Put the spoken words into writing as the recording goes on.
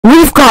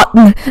We've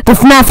gotten the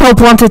FNAF Help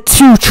Wanted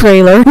 2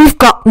 trailer. We've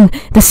gotten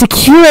the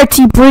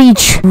Security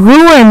Breach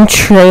Ruin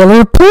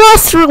trailer,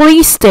 plus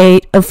release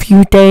date a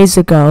few days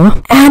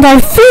ago. And I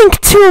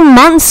think 2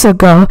 months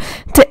ago,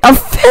 the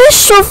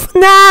official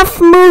FNAF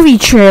movie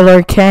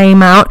trailer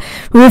came out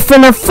with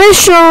an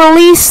official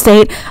release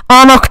date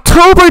on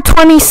October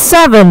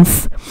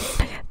 27th.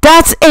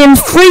 That's in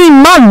 3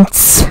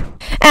 months.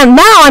 And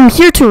now I'm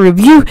here to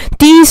review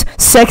these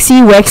sexy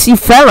wexy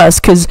fellas,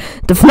 cause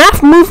the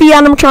FNAF movie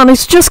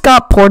animatronics just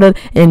got ported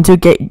into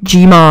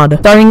Gmod.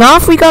 Starting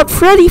off, we got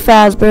Freddy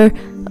Fazbear.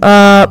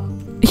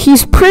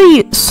 He's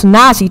pretty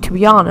snazzy, to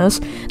be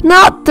honest.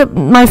 Not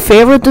my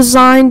favorite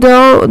design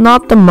though,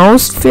 not the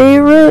most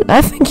favorite.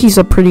 I think he's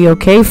a pretty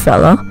okay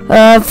fella.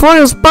 For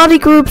his body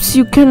groups,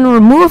 you can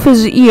remove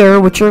his ear,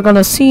 which you're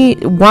gonna see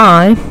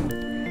why.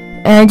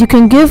 And you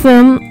can give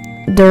him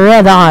the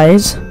red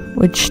eyes,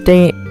 which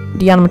the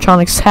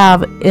animatronics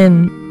have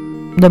in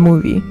the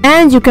movie.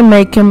 And you can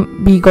make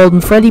him be Golden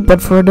Freddy, but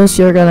for this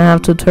you're gonna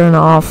have to turn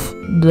off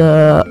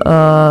the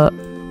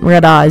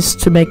red eyes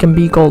to make him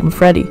be Golden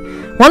Freddy.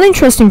 One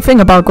interesting thing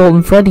about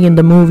Golden Freddy in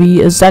the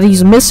movie is that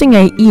he's missing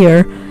an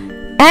ear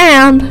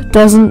and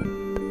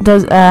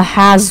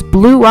has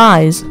blue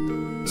eyes.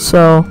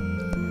 So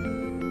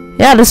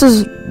yeah, this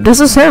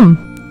is him.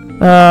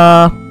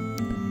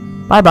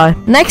 Bye bye.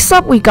 Next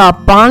up, we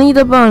got Bonnie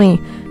the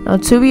Bunny. Now,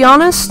 to be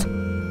honest,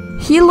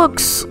 he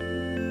looks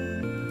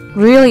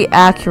really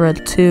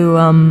accurate to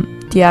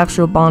the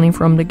actual Bonnie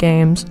from the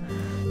games.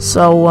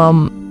 So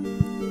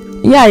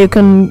yeah, you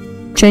can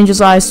change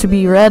his eyes to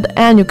be red,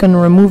 and you can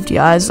remove the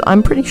eyes.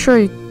 I'm pretty sure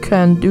you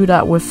can do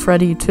that with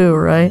Freddy too,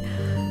 right?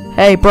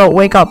 Hey bro,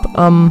 wake up.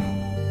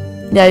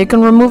 Yeah, you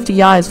can remove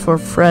the eyes for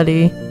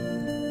Freddy.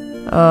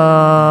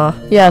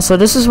 Yeah, so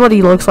this is what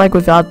he looks like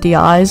without the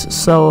eyes.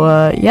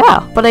 So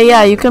yeah, but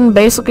yeah, you can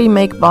basically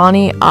make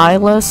Bonnie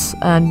eyeless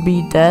and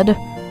be dead.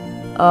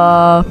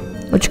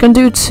 What you can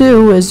do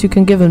too is you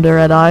can give him the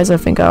red eyes. I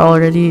think I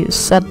already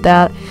said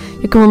that.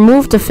 You can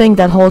remove the thing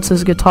that holds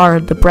his guitar,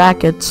 the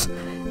brackets,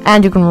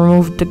 and you can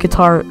remove the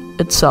guitar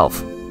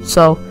itself.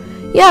 So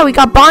yeah, we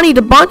got Bonnie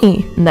the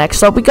Bunny.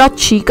 Next up, we got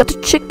Chica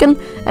the Chicken,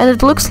 and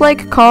it looks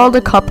like Carl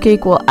the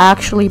Cupcake will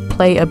actually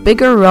play a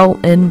bigger role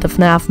in the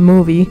FNAF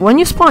movie. When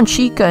you spawn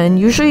Chica, and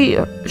usually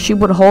she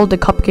would hold the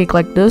cupcake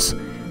like this,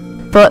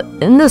 but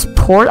in this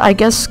port, I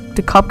guess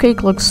the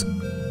cupcake looks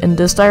in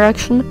this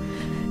direction.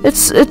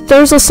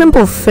 There's a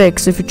simple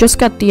fix. If you just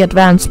get the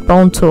advanced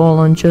bone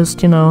tool and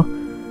just, you know,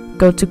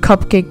 go to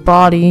cupcake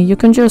body, you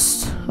can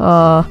just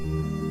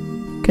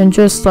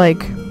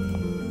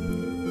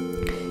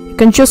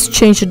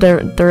change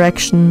the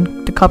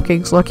direction the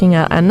cupcake's looking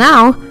at, and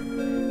now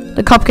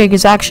the cupcake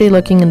is actually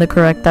looking in the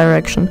correct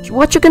direction.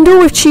 What you can do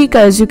with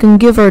Chica is you can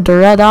give her the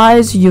red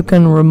eyes, you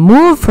can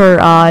remove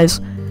her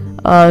eyes.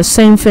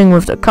 Same thing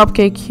with the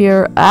cupcake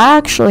here.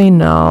 Actually,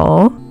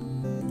 no.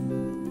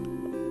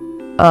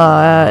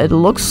 It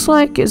looks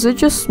like, is it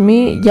just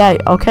me? Yeah,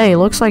 okay, it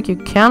looks like you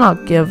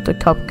cannot give the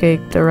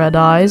cupcake the red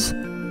eyes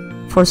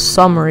for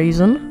some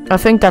reason. I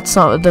think that's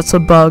a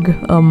bug.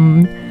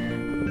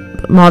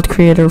 Mod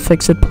creator,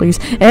 fix it please.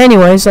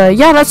 Anyways,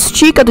 yeah, that's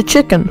Chica the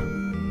Chicken.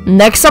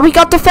 Next up, we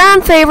got the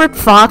fan favorite,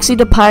 Foxy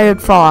the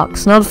Pirate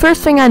Fox. Now, the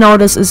first thing I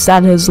notice is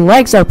that his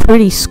legs are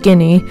pretty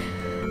skinny,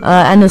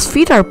 and his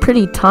feet are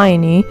pretty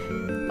tiny.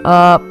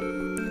 But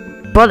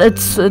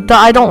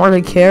I don't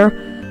really care.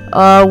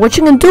 What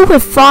you can do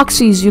with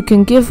Foxy is you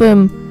can give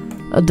him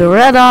the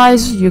red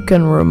eyes, you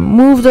can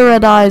remove the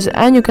red eyes,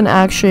 and you can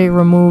actually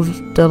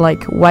remove the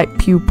like white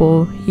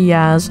pupil he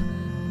has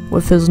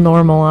with his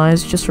normal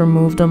eyes. Just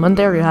remove them, and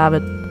there you have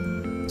it.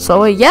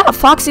 So yeah,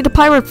 Foxy the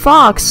Pirate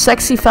Fox,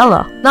 sexy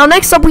fella. Now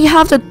next up, we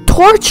have the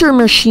torture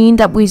machine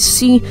that we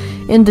see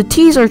in the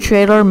teaser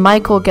trailer.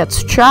 Michael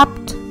gets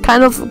trapped,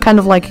 kind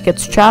of like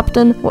gets trapped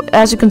in.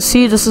 As you can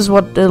see, this is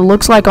what it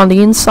looks like on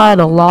the inside.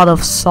 A lot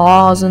of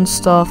saws and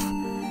stuff.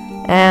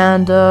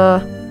 And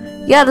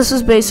yeah, this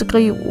is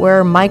basically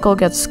where Michael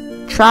gets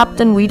trapped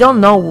in. We don't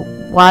know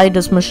why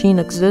this machine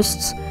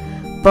exists,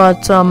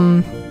 but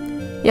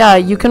yeah,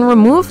 you can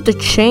remove the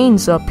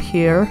chains up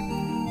here.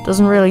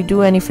 Doesn't really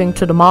do anything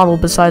to the model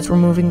besides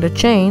removing the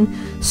chain.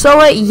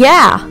 So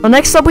yeah,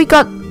 next up we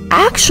got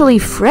actually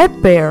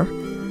Fredbear,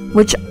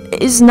 which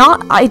is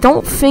not, I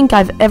don't think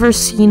I've ever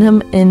seen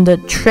him in the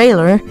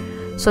trailer.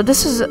 So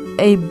this is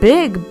a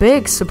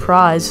big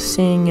surprise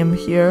seeing him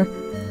here.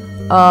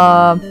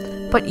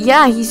 But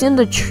yeah, he's in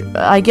the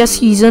I guess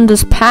he's in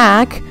this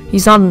pack.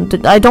 He's on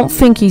the, I don't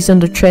think he's in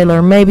the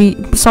trailer. Maybe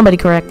somebody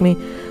correct me.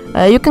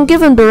 You can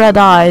give him the red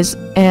eyes,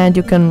 and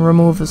you can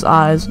remove his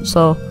eyes.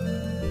 So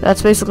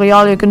that's basically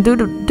all you can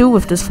do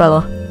with this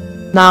fella.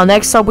 Now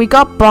next up, we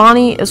got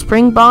Bonnie, a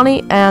Spring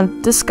Bonnie,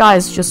 and this guy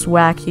is just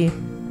wacky.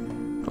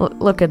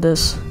 Look at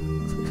this.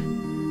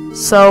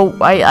 So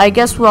I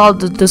guess while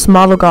this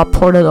model got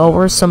ported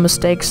over, some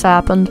mistakes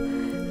happened,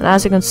 and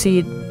as you can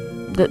see,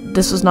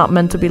 this is not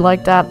meant to be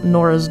like that,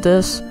 nor is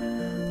this.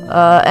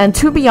 And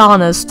to be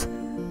honest,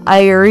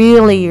 I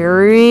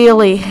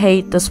really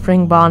hate the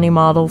Spring Bonnie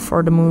model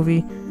for the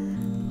movie.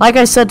 Like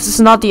I said, this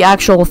is not the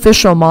actual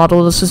official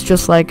model. This is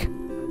just like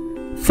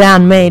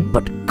fan-made.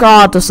 But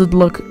God, does it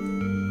look...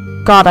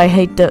 God, I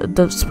hate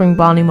the Spring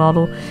Bonnie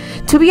model.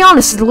 To be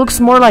honest, it looks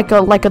more like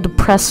a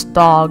depressed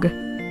dog.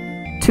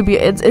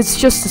 It's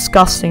just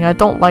disgusting. I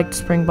don't like the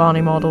Spring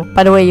Bonnie model.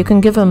 By the way, you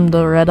can give him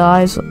the red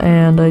eyes,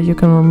 and you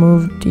can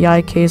remove the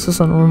eye cases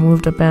and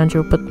remove the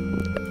banjo, but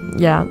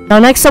yeah. Now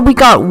next up we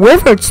got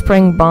Withered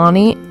Spring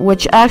Bonnie,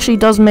 which actually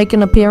does make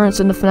an appearance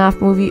in the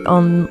FNAF movie,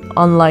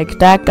 unlike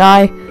that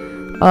guy.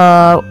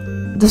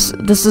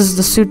 This is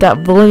the suit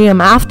that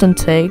William Afton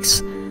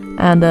takes,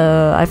 and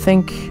I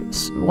think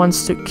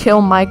wants to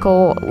kill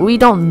Michael. We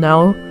don't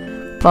know,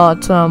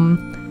 but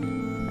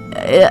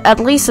at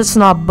least it's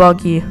not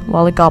buggy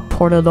while it got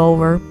ported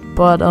over.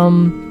 But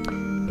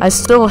I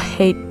still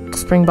hate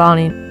Spring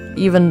Bonnie.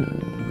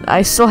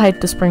 I still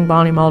hate the Spring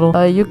Bonnie model.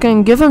 You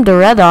can give him the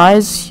red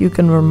eyes, you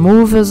can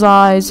remove his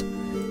eyes,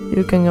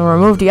 you can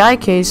remove the eye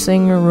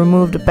casing,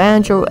 remove the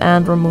banjo,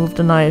 and remove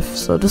the knife.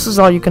 So this is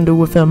all you can do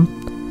with him.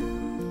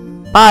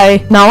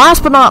 Bye. Now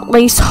last but not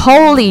least,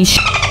 holy sh**,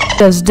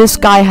 does this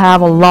guy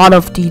have a lot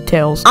of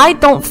details. I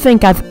don't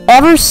think I've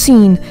ever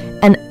seen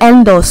an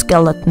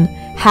endoskeleton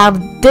have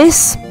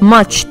this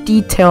much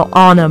detail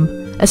on him,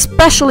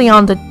 especially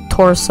on the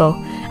torso.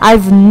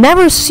 I've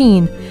never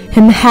seen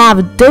him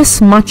have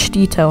this much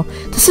detail.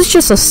 This is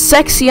just a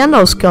sexy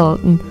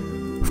endoskeleton.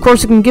 Of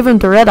course, you can give him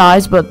the red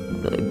eyes, but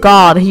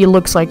God, he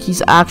looks like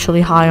he's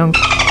actually high on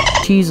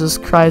Jesus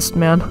Christ,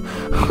 man.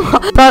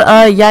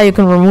 But yeah, you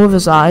can remove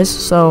his eyes.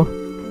 So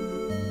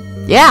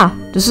yeah,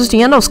 this is the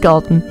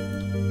endoskeleton.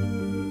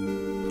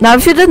 Now,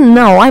 if you didn't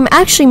know, I'm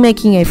actually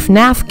making a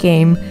FNAF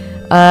game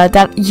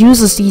that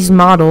uses these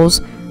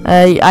models.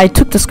 I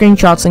took the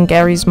screenshots in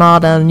Gary's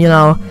mod, and you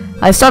know,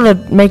 I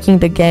started making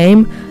the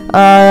game.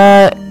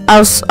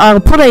 I'll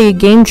put a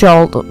game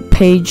gel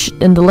page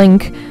in the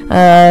link.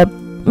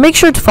 Make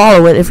sure to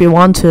follow it if you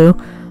want to.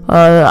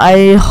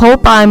 I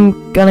hope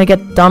I'm gonna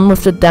get done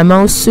with the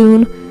demo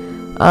soon.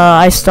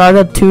 I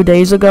started 2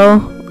 days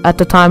ago at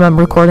the time I'm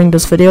recording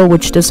this video,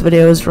 which this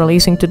video is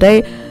releasing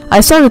today. I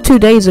started 2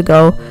 days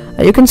ago.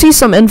 You can see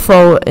some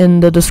info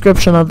in the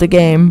description of the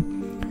game,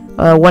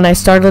 when I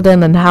started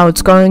in and how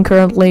it's going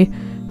currently.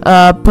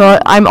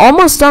 But I'm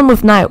almost done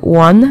with night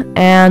 1,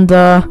 and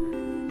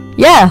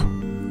yeah.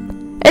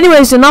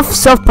 Anyways, enough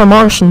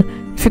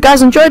self-promotion. If you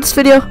guys enjoyed this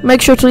video,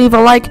 make sure to leave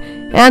a like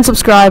and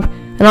subscribe,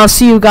 and I'll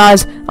see you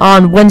guys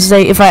on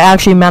Wednesday if I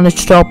actually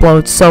manage to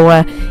upload. So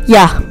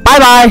yeah, bye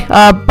bye.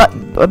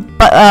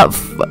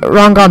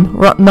 Wrong gun.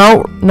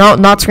 No,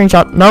 not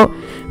screenshot. No,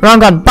 wrong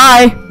gun.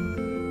 Bye.